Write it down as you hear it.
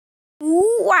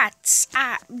What's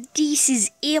up? This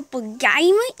is Apple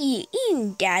Gamer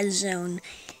in that zone.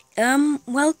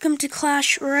 Welcome to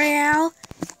Clash Royale.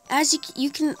 As you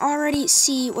can already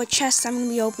see what chests I'm going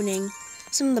to be opening.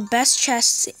 Some of the best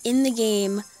chests in the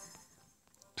game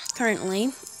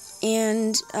currently.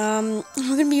 And, we're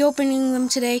going to be opening them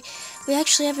today. We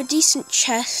actually have a decent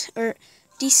chance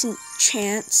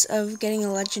of getting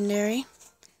a legendary.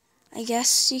 I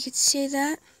guess you could say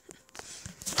that.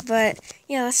 But,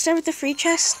 yeah, let's start with the free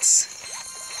chests.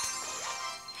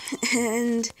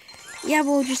 And, yeah,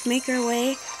 we'll just make our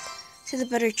way to the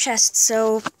better chests.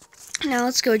 So, now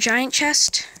let's go giant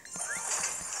chest.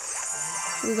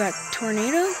 We got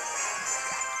tornado.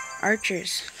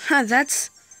 Archers. Huh, that's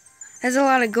a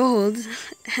lot of gold.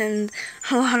 And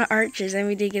a lot of archers. And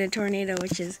we did get a tornado,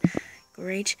 which is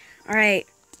great. Alright.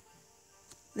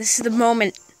 This is the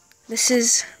moment. This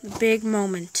is the big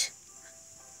moment.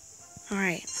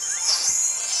 Alright.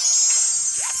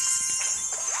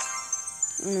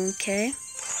 Okay.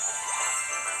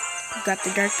 We've got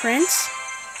the Dark Prince.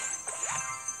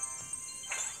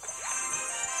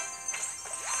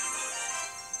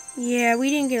 Yeah, we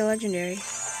didn't get a legendary.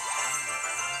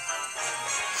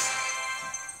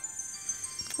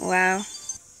 Wow.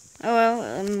 Oh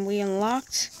well, we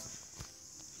unlocked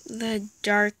the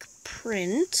Dark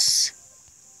Prince.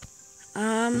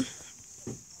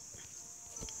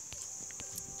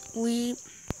 We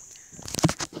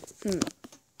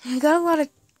got a lot of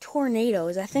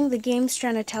tornadoes. I think the game's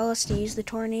trying to tell us to use the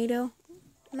tornado.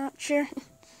 Not sure.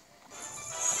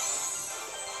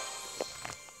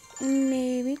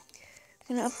 Maybe.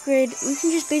 We can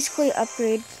just basically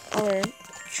upgrade our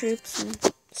troops and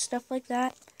stuff like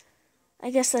that.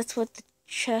 I guess that's what the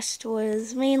chest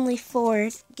was mainly for.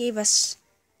 It gave us,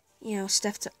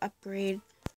 stuff to upgrade.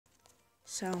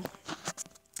 So,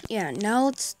 yeah,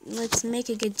 now let's make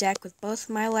a good deck with both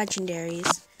my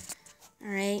legendaries.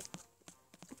 Alright?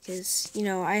 Because,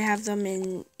 I have them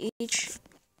in each,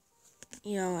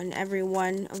 in every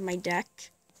one of my decks.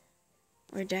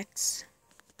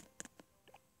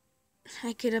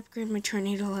 I could upgrade my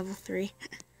tornado level 3.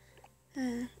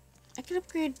 I could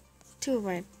upgrade 2 of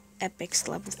my epics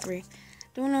to level 3.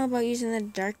 Don't know about using the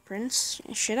Dark Prince.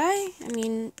 Should I? I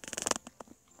mean,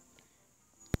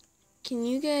 can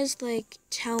you guys,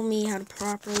 tell me how to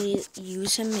properly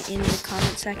use him in the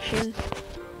comment section?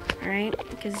 Alright?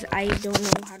 Because I don't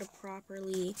know how to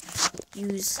properly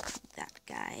use that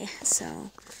guy.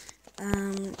 So,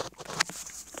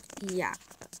 yeah.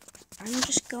 I'm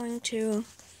just going to,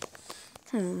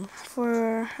 I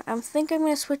think I'm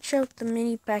going to switch out the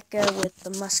mini P.E.K.K.A. with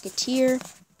the Musketeer.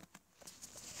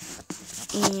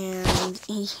 And,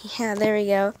 yeah, there we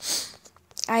go.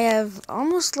 I have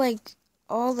almost,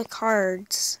 all the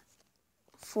cards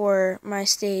for my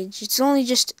stage. It's only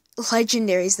just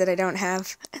legendaries that I don't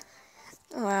have.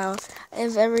 Wow. I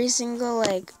have every single,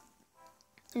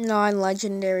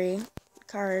 non-legendary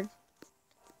card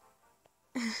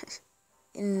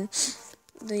in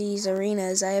these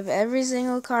arenas. I have every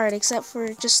single card except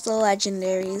for just the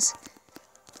legendaries.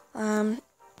 Oh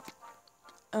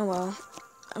well.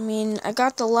 I mean, I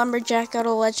got the Lumberjack out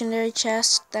of legendary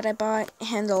chest that I bought,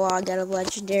 and the Log out of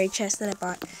legendary chest that I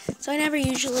bought. So I never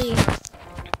usually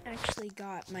actually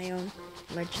got my own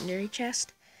legendary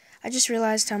chest. I just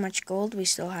realized how much gold we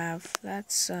still have.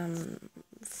 That's,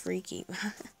 freaky.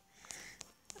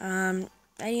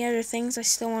 Any other things I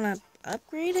still want to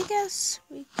upgrade, I guess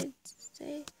we could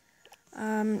say?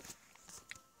 I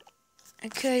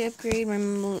could upgrade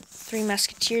my 3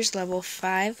 Musketeers level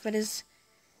 5, but is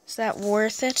that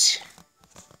worth it?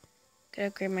 Could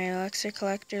upgrade my Elixir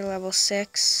Collector level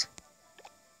 6.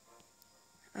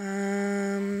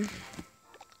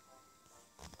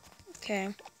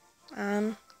 Okay.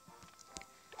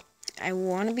 I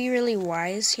want to be really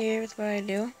wise here with what I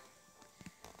do.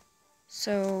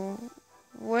 So,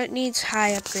 what needs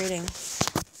high upgrading?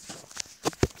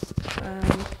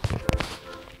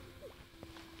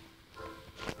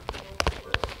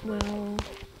 Well,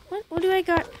 what do I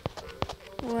got?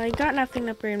 Well, I got nothing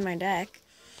to upgrade in my deck.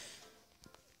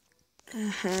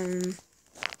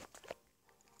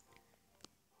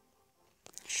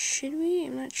 Should we?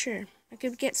 I'm not sure. I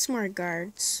could get some more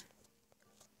guards.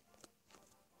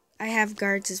 I have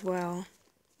guards as well.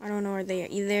 I don't know where they are.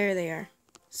 There they are.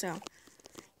 So,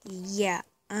 yeah.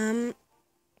 I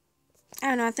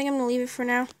don't know. I think I'm gonna leave it for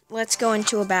now. Let's go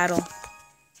into a battle.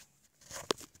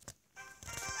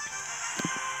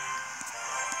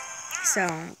 So,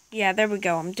 yeah, there we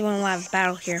go. I'm doing a live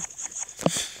battle here.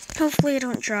 Hopefully I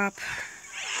don't drop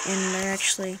and I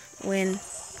actually win,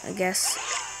 I guess,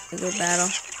 a good battle.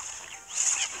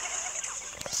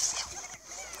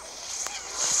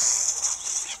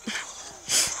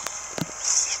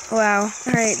 Wow.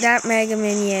 Alright, that Mega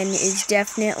Minion is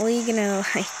definitely gonna,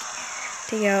 like,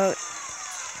 take out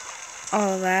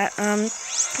all of that. I'm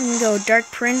gonna go Dark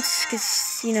Prince,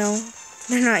 because, you know,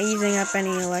 they're not using up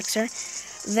any elixir.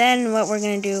 Then what we're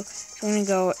gonna do is we're gonna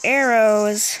go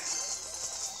arrows.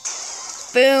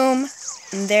 Boom.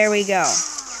 And there we go.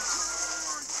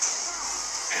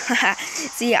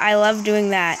 See, I love doing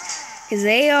that. Because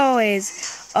they always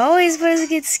put us a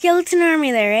good skeleton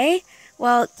army there, eh?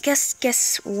 Well,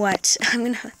 guess what? I'm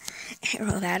gonna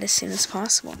arrow that as soon as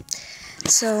possible.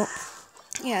 So,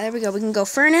 yeah, there we go. We can go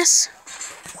furnace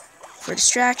for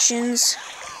distractions.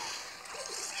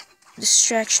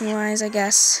 Distraction-wise, I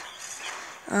guess.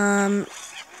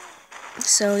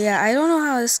 So, yeah, I don't know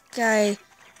how this guy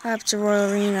got up to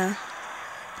Royal Arena.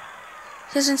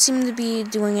 He doesn't seem to be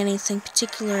doing anything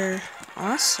particular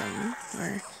awesome,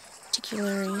 or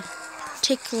particularly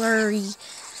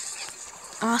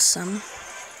awesome.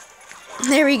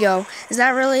 There we go. Is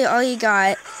that really all you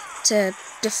got to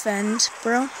defend,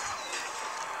 bro?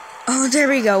 Oh, there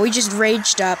we go. We just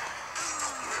raged up.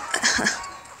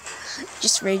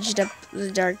 Just raged up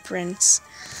the Dark Prince.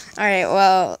 Alright,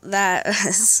 well, that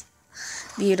was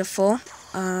beautiful.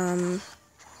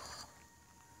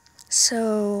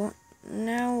 So,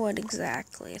 now what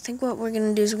exactly? I think what we're going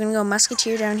to do is we're going to go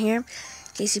Musketeer down here, in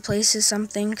case he places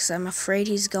something, because I'm afraid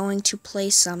he's going to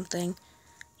place something.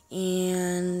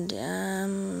 And,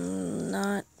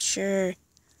 not sure.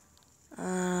 He's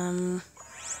going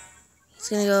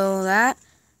to go that.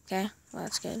 Okay, well,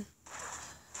 that's good.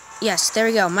 Yes, there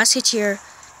we go. Musketeer.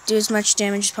 Do as much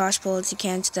damage as possible as you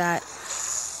can to that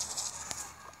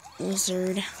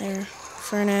wizard there.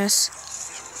 Furnace.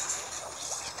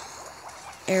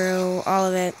 Arrow, all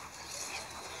of it.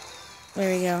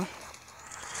 There we go.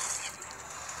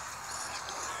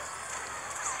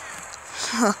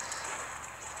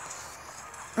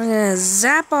 I'm gonna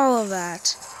zap all of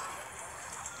that.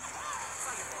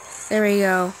 There we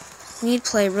go. We need to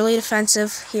play really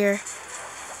defensive here.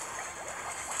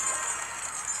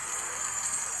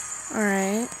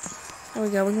 Alright. There we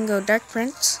go. We can go Dark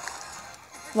Prince.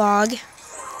 Log.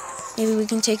 Maybe we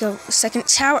can take a second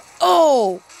tower.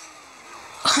 Oh!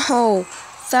 Oh!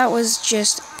 That was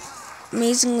just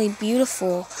amazingly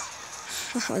beautiful.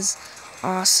 That was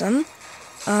awesome.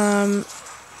 We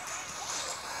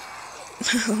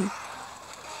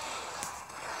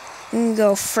can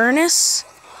go Furnace.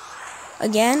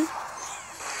 Again.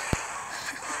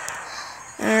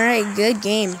 Alright, good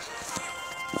game.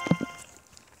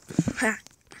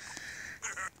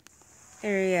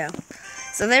 There we go.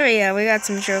 So there we go. We got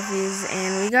some trophies,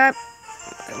 and we got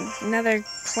another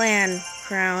clan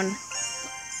crown.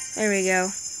 There we go.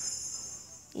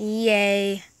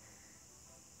 Yay.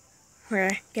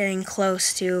 We're getting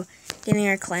close to getting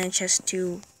our clan chest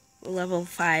to level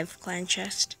 5 clan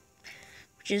chest,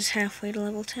 which is halfway to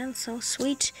level 10, so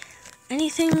sweet.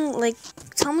 Anything, like,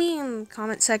 tell me in the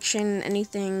comment section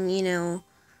anything, you know,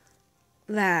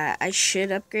 that I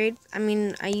should upgrade. I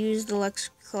mean, I use the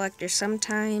Lux Collector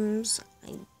sometimes.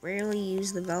 I rarely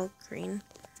use the Valkyrie.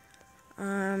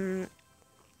 I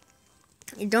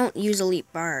don't use Elite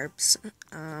Barbs.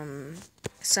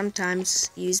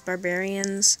 Sometimes use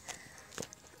Barbarians.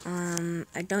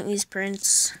 I don't use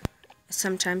Prince. I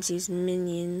sometimes use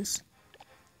Minions.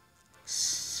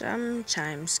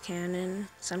 Sometimes Cannon.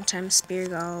 Sometimes Spear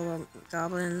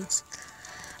Goblins.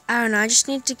 I don't know, I just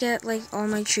need to get, like, all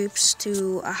my troops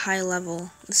to a high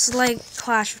level. This is like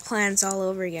Clash of Clans all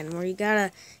over again, where you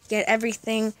gotta get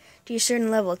everything to a certain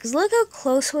level. Because look how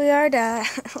close we are to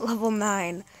level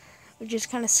 9, which is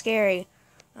kind of scary.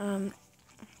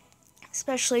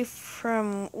 Especially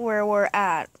from where we're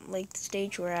at, like the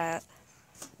stage we're at.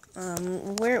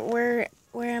 Where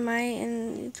am I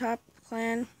in the top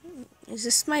clan? Is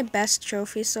this my best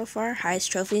trophy so far? Highest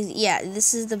trophies? Yeah,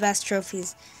 this is the best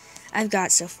trophies I've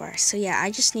got so far. So yeah,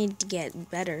 I just need to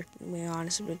get better, to be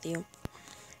honest with you.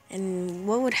 And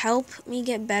what would help me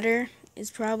get better is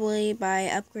probably by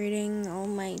upgrading all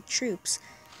my troops.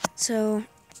 So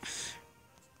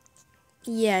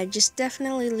yeah, just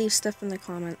definitely leave stuff in the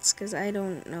comments, because I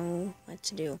don't know what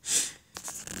to do.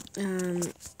 I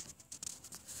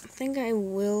think I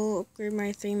will upgrade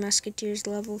my 3 Musketeers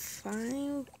level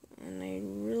 5, and I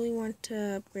really want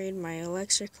to upgrade my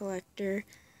Elixir Collector,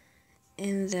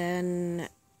 and then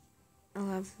I'll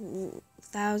have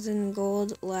 1,000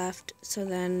 gold left, so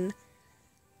then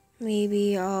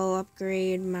maybe I'll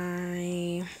upgrade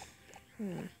my...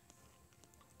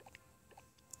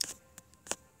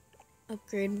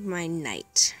 upgrade my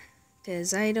knight,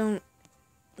 because I don't,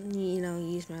 you know,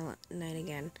 use my knight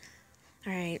again.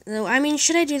 Alright, so, I mean,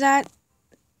 should I do that?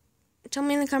 tell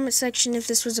me in the comment section if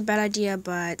this was a bad idea,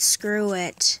 but screw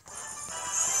it.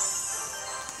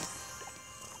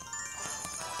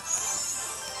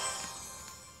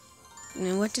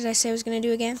 And what did I say I was going to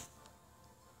do again?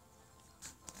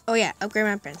 Oh yeah, upgrade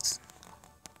my prince.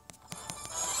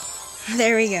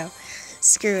 There we go.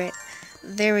 Screw it.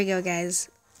 There we go, guys.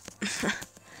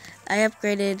 I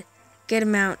upgraded a good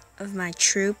amount of my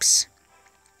troops.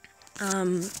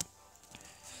 Now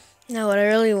what I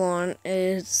really want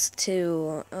is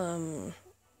to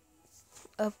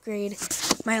upgrade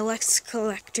my Alex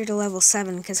collector to level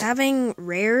 7, because having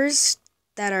rares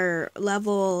that are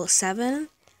level 7,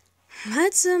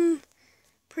 that's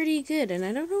pretty good. And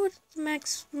I don't know what the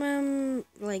maximum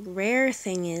like rare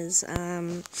thing is.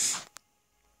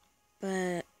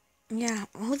 But yeah,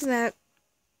 look at that.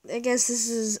 I guess this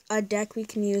is a deck we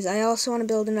can use. I also want to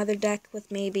build another deck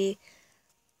with maybe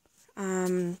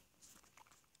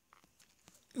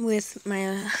with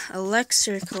my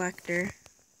elixir collector,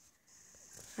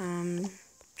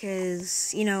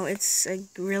 because you know it's a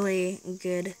really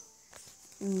good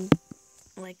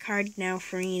like card now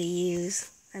for me to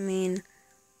use. I mean,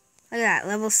 look at that,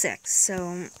 level 6.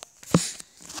 So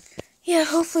yeah,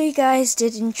 hopefully you guys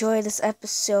did enjoy this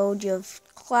episode of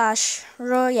Clash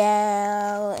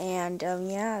Royale, and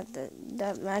yeah,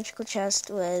 that magical chest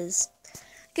was, I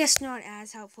guess, not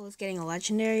as helpful as getting a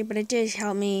legendary, but it did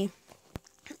help me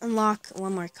unlock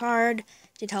one more card.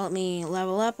 It did help me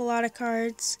level up a lot of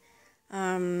cards.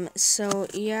 So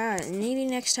yeah, maybe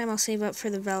next time I'll save up for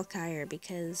the Valkyrie,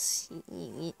 because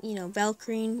you know,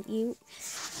 Valkyrie, you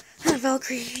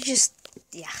just,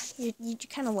 yeah, you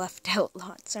kind of left out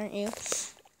lots, aren't you?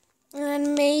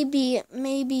 And maybe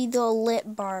the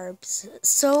lit barbs.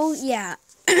 So yeah,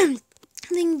 thank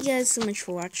you guys so much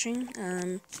for watching.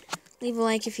 Leave a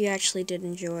like if you actually did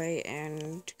enjoy,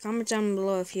 and comment down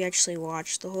below if you actually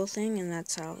watched the whole thing, and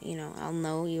that's how, you know, I'll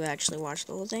know you actually watched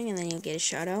the whole thing, and then you'll get a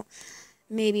shout out.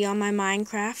 Maybe on my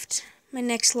Minecraft, my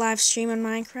next live stream on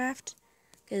Minecraft,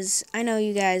 because I know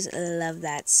you guys love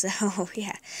that. So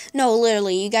yeah, no,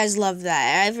 literally, you guys love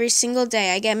that. Every single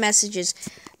day I get messages,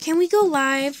 can we go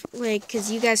live? Like,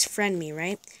 because you guys friend me,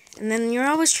 right? And then you're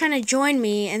always trying to join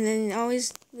me, and then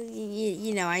always,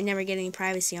 you know, I never get any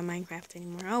privacy on Minecraft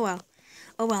anymore.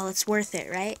 Oh well, it's worth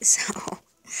it, right? So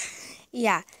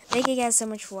yeah, thank you guys so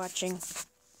much for watching,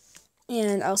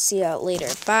 and I'll see you out later.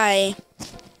 Bye.